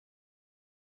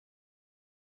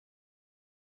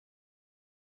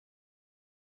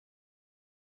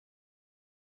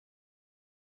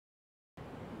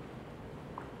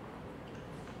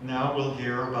Now we'll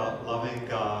hear about loving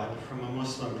God from a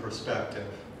Muslim perspective.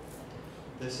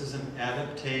 This is an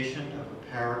adaptation of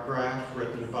a paragraph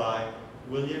written by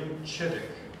William Chittick,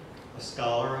 a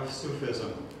scholar of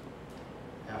Sufism.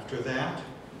 After that,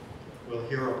 we'll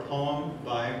hear a poem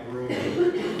by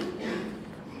Rumi.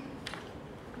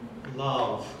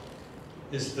 Love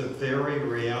is the very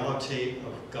reality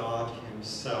of God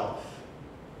Himself.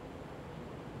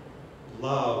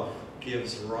 Love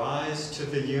gives rise to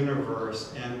the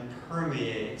universe and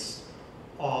permeates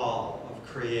all of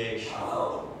creation.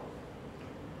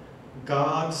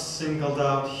 God singled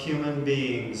out human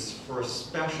beings for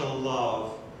special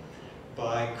love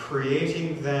by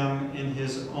creating them in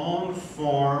His own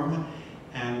form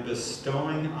and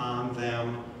bestowing on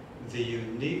them the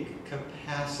unique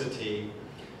capacity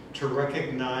to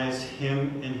recognize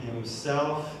Him in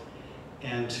Himself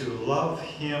and to love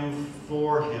Him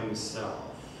for Himself,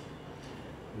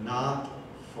 not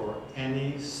for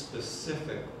any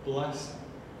specific blessing.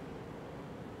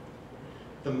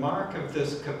 The mark of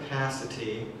this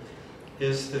capacity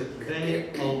is that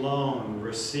they alone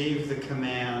receive the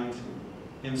command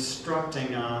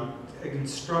instructing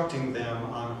them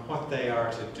on what they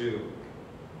are to do.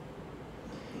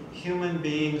 Human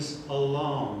beings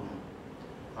alone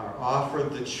are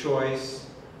offered the choice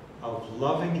of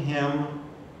loving Him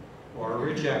or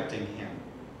rejecting Him.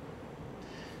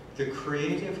 The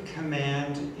creative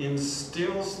command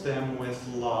instills them with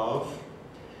love,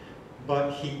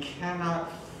 but He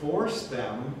cannot force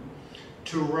them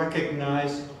to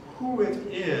recognize who it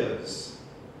is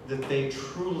that they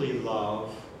truly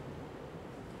love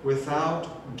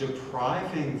without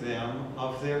depriving them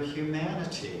of their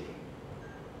humanity.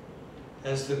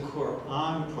 As the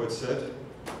Quran puts it,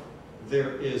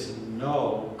 there is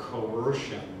no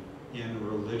coercion in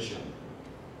religion,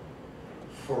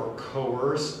 for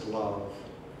coerced love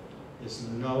is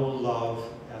no love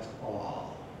at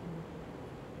all.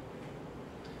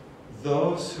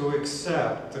 Those who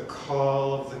accept the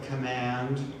call of the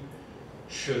command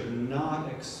should not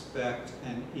expect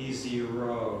an easy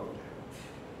road.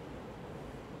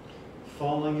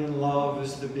 Falling in love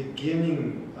is the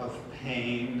beginning of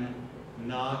pain,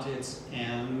 not its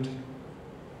end.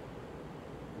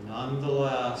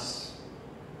 Nonetheless,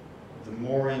 the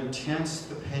more intense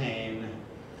the pain,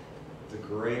 the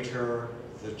greater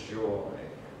the joy.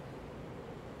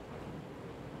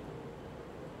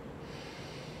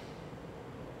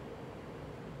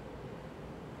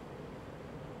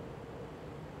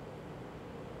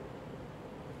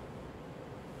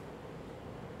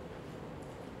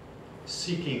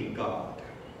 Seeking God.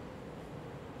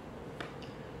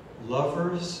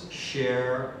 Lovers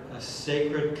share a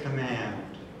sacred command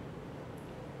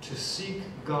to seek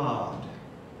God,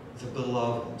 the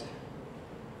beloved.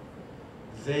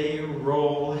 They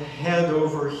roll head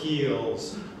over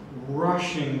heels,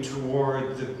 rushing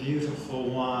toward the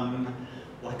beautiful one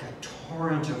like a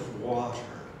torrent of water.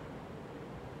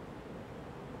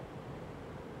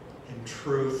 In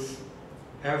truth,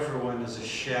 everyone is a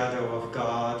shadow of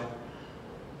God.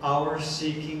 Our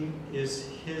seeking is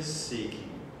His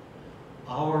seeking.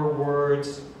 Our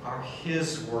words are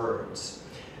His words.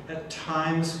 At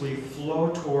times we flow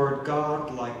toward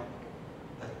God like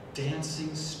a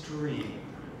dancing stream.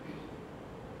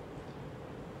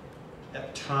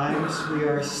 At times we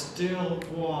are still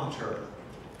water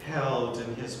held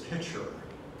in His pitcher.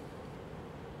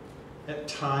 At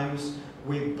times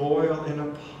we boil in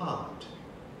a pot,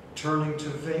 turning to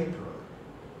vapor.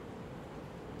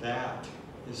 That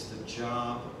is the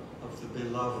job of the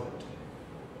beloved.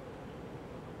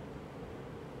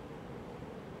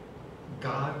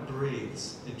 God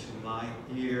breathes into my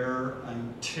ear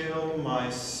until my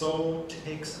soul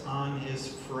takes on His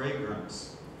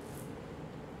fragrance.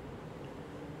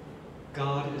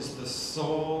 God is the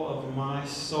soul of my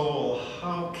soul.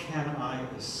 How can I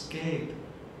escape?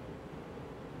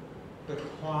 But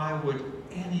why would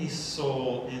any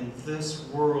soul in this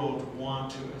world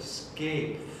want to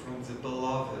escape from the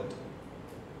beloved?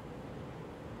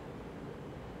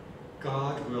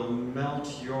 God will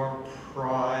melt your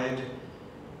pride,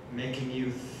 making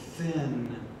you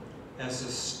thin as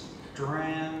a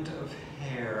strand of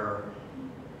hair.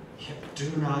 Yet do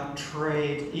not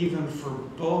trade, even for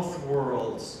both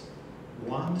worlds,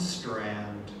 one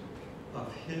strand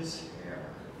of His hair.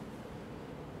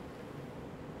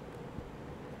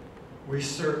 We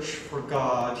search for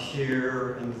God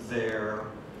here and there,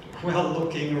 while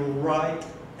looking right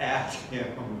at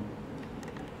Him.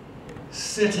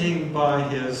 Sitting by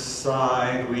His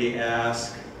side, we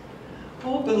ask,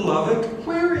 "Oh, beloved,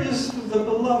 where is the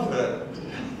beloved?"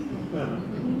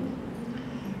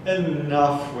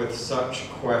 Enough with such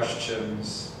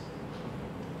questions.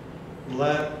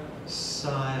 let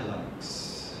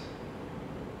silence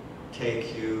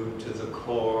take you to the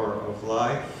core of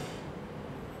life.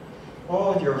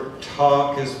 All your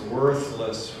talk is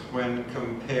worthless when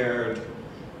compared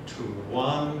to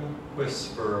one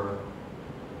whisper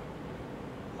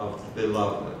of the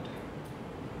beloved.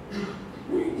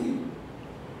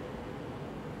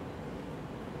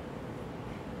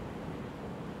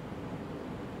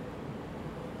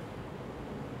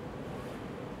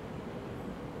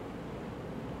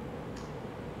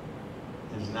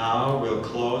 And now we'll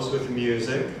close with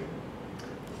music,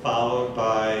 followed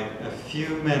by a few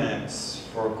minutes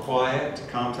for quiet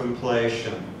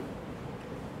contemplation,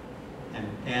 and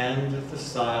end the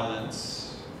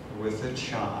silence with a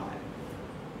chime.